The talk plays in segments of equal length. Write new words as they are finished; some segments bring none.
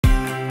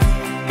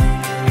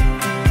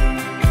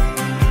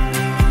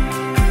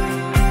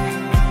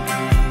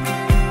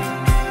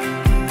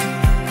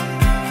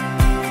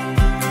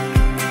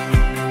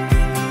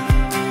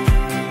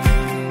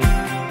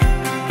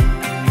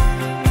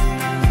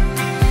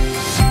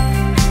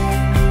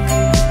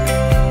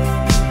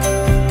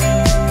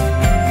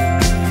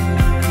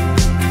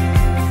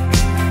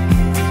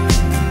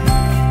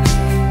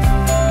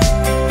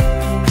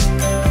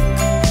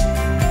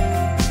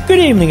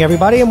evening,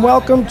 everybody, and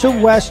welcome to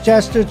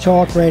Westchester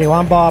Talk Radio.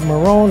 I'm Bob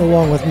Marone,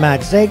 along with Matt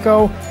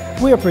Zako.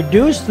 We are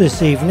produced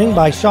this evening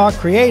by Shark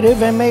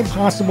Creative and made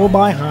possible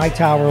by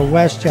Hightower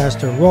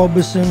Westchester,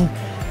 Robeson,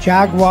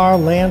 Jaguar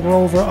Land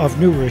Rover of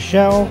New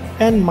Rochelle,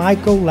 and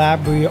Michael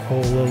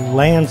Labriola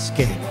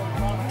Landscape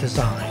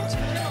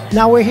Designs.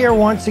 Now we're here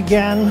once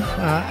again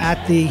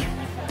at the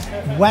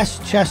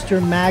Westchester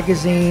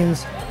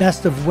Magazine's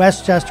Best of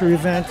Westchester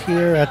event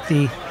here at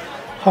the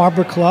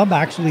Harbor Club.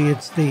 Actually,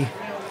 it's the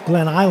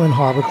Glen Island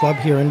Harbor Club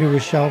here in New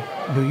Rochelle,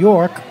 New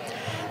York.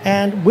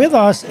 And with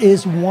us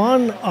is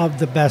one of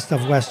the Best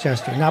of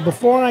Westchester. Now,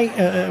 before I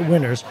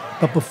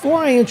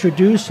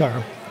introduce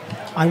her,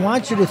 I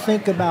want you to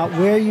think about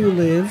where you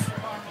live,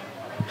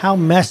 how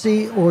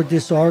messy or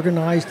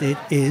disorganized it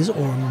is,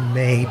 or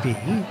may be,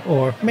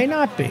 or may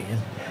not be,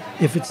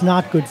 if it's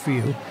not good for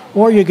you,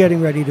 or you're getting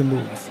ready to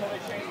move,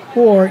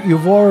 or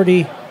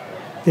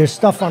there's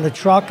stuff on the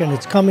truck and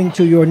it's coming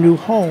to your new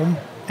home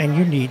and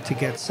you need to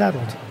get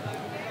settled.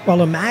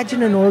 Well,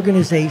 imagine an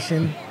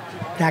organization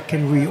that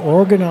can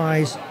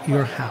reorganize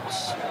your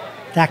house,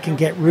 that can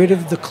get rid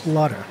of the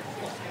clutter.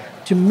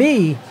 To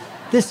me,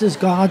 this is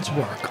God's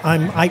work.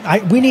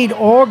 We need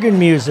organ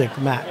music,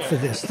 Matt, for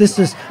this. This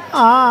is,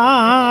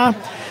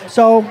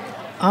 So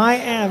I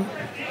am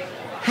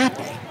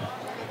happy.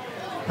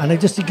 And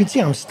you can see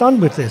I'm stunned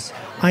with this.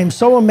 I'm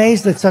so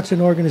amazed that such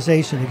an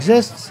organization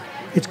exists.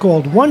 It's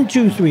called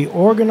 123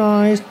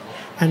 Organized,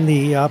 and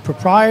the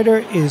proprietor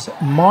is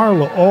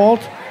Marla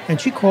Alt, and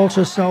she calls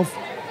herself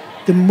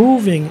the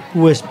Moving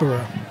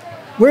Whisperer.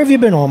 Where have you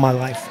been all my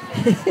life?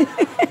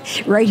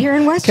 Right here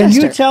in Westchester.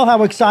 Can you tell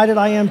how excited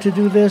I am to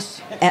do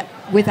this?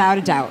 Without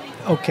a doubt.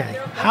 Okay.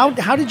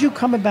 How did you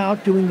come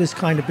about doing this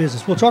kind of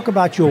business? We'll talk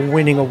about your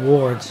winning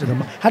awards.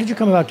 How did you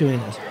come about doing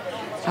this?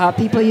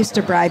 People used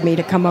to bribe me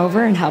to come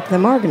over and help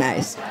them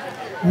organize.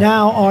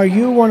 Now, are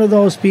you one of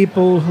those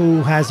people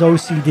who has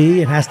OCD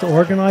and has to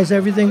organize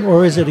everything,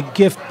 or is it a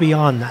gift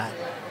beyond that?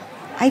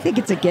 I think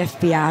it's a gift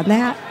beyond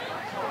that,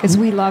 because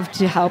we love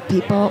to help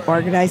people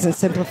organize and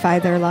simplify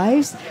their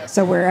lives.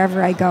 So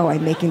wherever I go,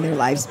 I'm making their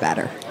lives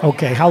better.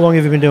 Okay. How long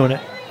have you been doing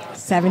it?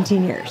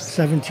 17 years.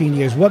 17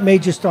 years. What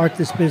made you start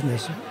this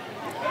business?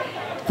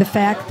 The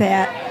fact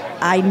that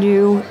I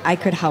knew I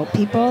could help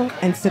people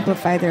and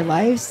simplify their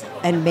lives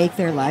and make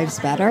their lives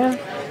better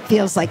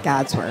feels like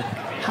God's work.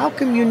 How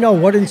come you know?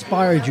 What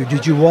inspired you?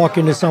 Did you walk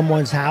into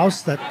someone's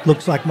house that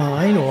looks like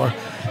mine, or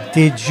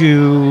did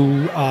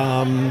you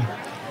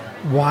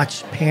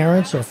watch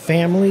parents or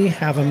family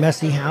have a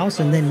messy house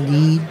and then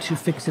need to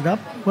fix it up?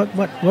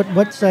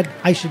 What said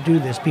I should do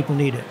this? People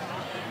need it.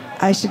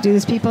 I should do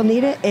this. People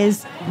need it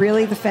is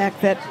really the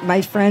fact that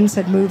my friends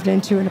had moved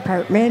into an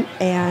apartment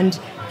and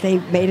they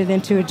made it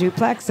into a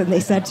duplex, and they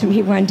said to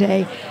me one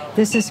day,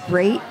 "This is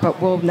great, but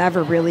we'll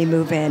never really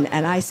move in."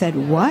 And I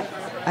said, "What?"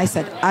 I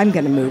said, "I'm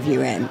going to move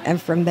you in."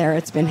 And from there,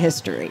 it's been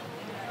history.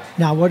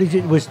 Now, what did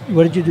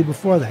you do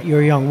before that?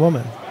 You're a young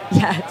woman.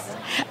 Yes.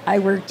 I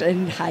worked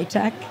in high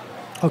tech.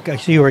 Okay,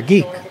 so you were a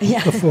geek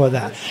before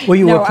that. Were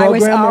you No, a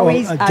programmer or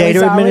a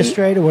data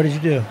administrator? What did you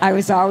do? I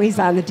was always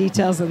on the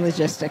details and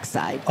logistics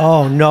side.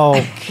 Oh,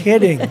 no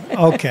kidding.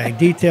 Okay,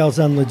 details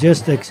and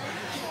logistics.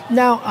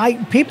 Now,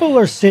 people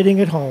are sitting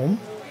at home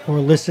or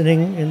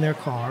listening in their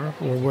car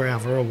or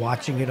wherever, or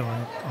watching it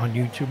on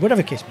YouTube,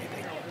 whatever the case may be.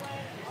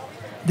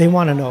 They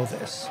want to know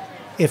this.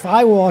 If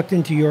I walked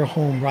into your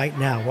home right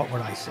now, what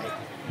would I see?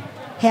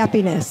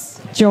 Happiness,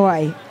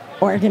 joy,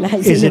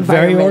 organizing. Is it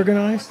very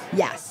organized?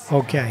 Yes.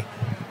 Okay.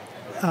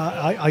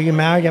 Are you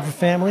married? You have a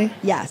family?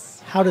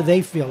 Yes. How do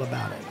they feel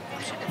about it?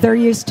 They're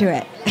used to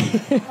it.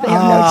 They have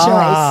no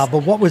choice.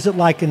 But what was it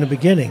like in the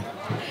beginning?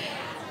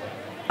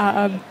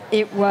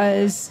 It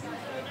was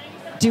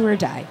do or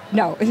die.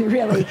 No,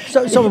 really.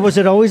 So was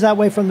it always that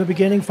way from the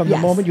beginning, from the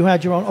Yes. moment you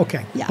had your own?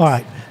 Okay. Yes. All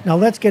right. Now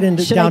let's get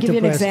into Should down I give to you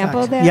an brass example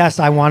tacks. of that? Yes,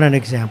 I want an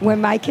example.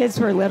 When my kids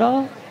were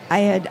little, I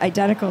had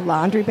identical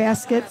laundry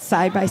baskets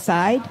side by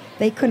side.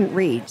 They couldn't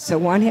read, so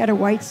one had a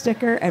white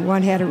sticker and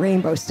one had a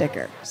rainbow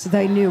sticker. So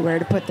they knew where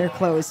to put their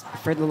clothes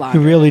for the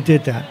laundry. You really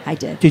did that? I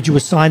did. Did you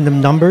assign them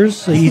numbers,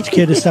 so each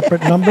kid a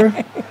separate number?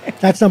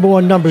 That's number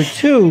one. Number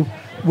two,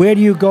 where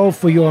do you go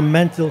for your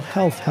mental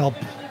health help?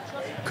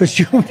 Because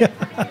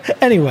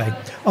anyway,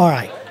 all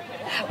right.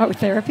 Oh,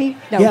 therapy?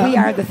 No, Yeah. we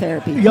are the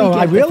therapy.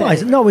 I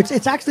realize it. No,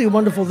 it's actually a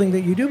wonderful thing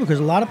that you do, because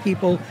a lot of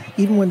people,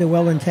 even when they're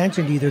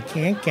well-intentioned, either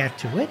can't get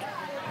to it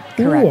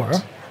Correct.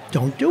 or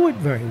don't do it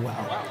very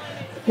well.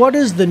 What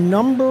is the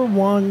number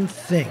one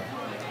thing?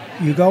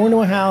 You go into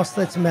a house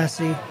that's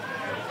messy.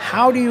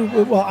 How do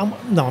you,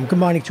 I'm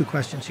combining two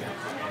questions here.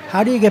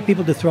 How do you get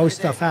people to throw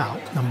stuff out,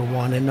 number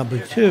one? And number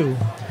two,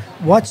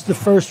 what's the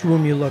first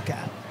room you look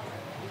at?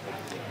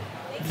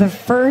 The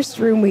first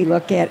room we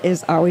look at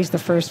is always the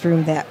first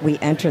room that we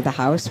enter the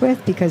house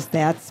with, because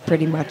that's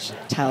pretty much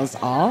tells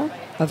all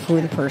of who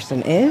the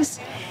person is.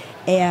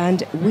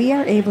 And we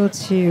are able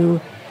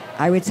to,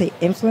 I would say,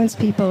 influence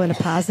people in a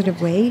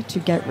positive way to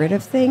get rid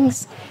of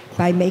things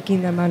by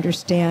making them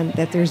understand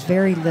that there's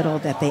very little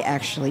that they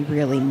actually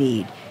really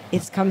need.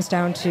 It comes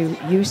down to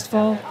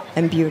useful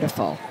and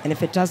beautiful. And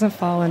if it doesn't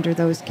fall under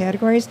those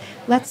categories,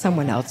 let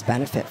someone else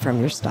benefit from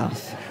your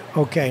stuff.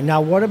 Okay, now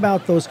what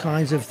about those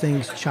kinds of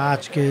things,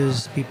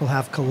 tchotchkes? People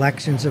have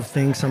collections of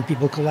things. Some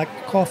people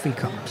collect coffee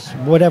cups,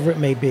 whatever it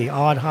may be,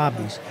 odd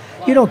hobbies.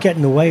 You don't get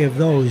in the way of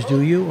those,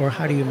 do you? Or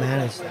how do you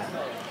manage that?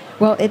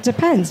 Well, it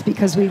depends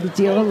because we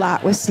deal a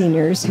lot with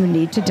seniors who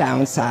need to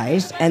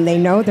downsize and they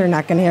know they're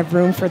not going to have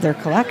room for their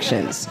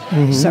collections.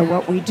 So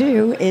what we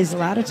do is a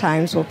lot of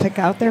times we'll pick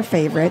out their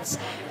favorites,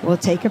 we'll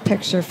take a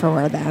picture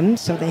for them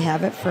so they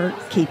have it for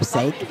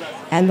keepsake,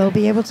 and they'll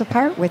be able to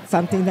part with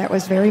something that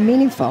was very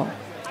meaningful.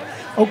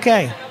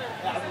 Okay,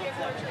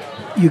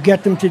 you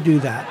get them to do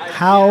that.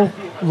 How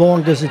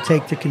long does it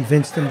take to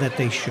convince them that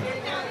they should?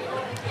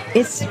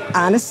 It's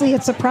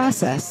a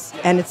process,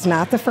 and it's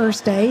not the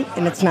first day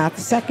and it's not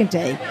the second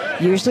day.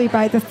 Usually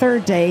by the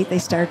third day, they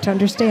start to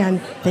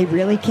understand they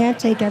really can't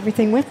take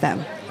everything with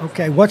them.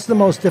 Okay, what's the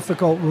most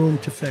difficult room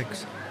to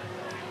fix?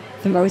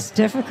 The most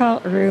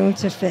difficult room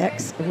to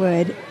fix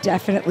would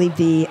definitely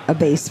be a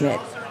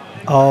basement.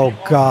 Oh,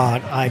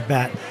 God, I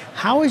bet.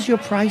 How is your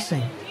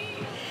pricing?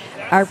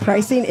 Our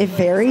pricing, it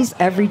varies.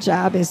 Every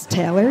job is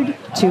tailored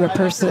to a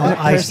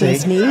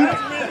person's need,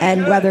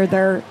 and whether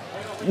they're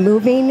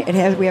moving,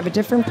 we have a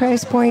different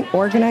price point.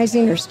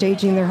 Organizing or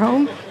staging their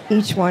home,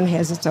 each one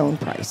has its own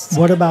price.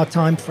 What about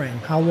time frame?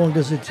 How long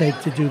does it take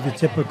to do the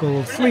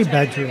typical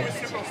 3-bedroom,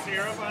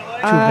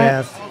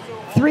 2-bath?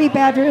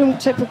 3-bedroom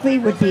typically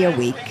would be a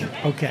week.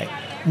 Okay.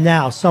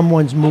 Now,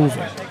 someone's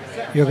moving.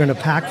 You're going to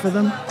pack for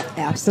them?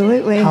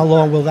 Absolutely. How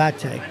long will that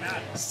take?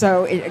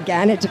 So,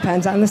 it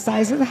depends on the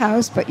size of the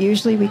house, but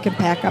usually we can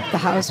pack up the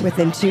house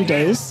within 2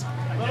 days.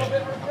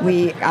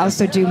 We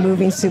also do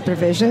moving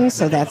supervision,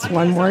 so that's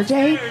 1 more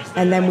day,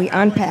 and then we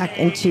unpack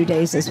in 2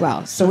 days as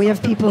well. So we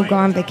have people who go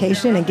on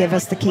vacation and give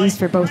us the keys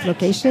for both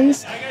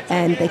locations,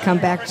 and they come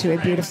back to a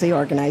beautifully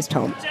organized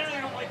home.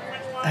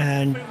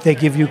 And they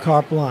give you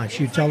carte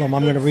blanche. You tell them,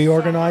 I'm going to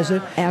reorganize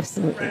it?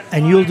 Absolutely.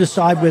 And you'll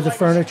decide where the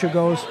furniture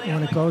goes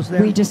when it goes there?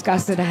 We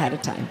discuss it ahead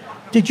of time.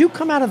 Did you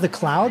come out of the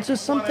clouds or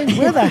something?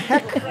 Where the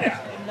heck?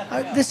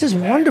 This is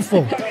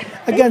wonderful.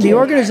 Again, the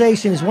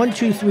organization is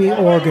 123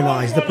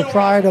 Organized. The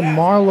proprietor,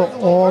 Marla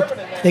Alt,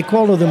 they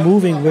call her the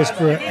Moving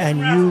Whisperer, and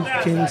you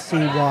can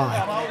see why.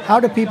 How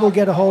do people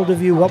get a hold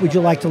of you? What would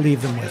you like to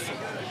leave them with?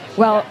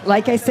 Well,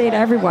 like I say to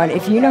everyone,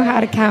 if you know how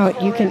to count,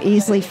 you can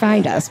easily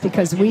find us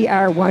because we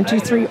are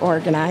 123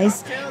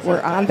 Organized.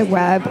 We're on the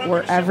web.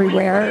 We're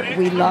everywhere.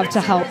 We love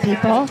to help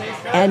people.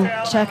 And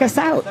check us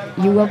out.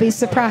 You will be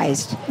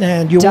surprised.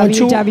 And you want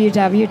to...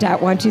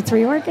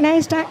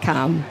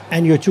 www.123organized.com.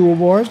 And your 2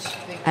 awards?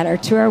 And our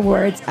 2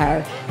 awards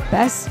are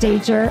Best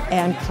Stager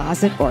and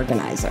Closet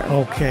Organizer.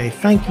 Okay.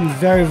 Thank you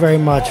very, very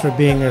much for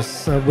being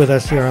with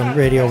us here on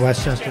Radio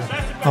Westchester,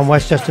 on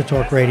Westchester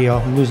Talk Radio.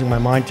 I'm losing my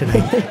mind today.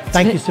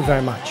 Thank you so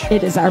very much.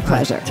 It is our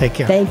pleasure. Take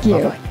care. Thank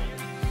you. Bye-bye.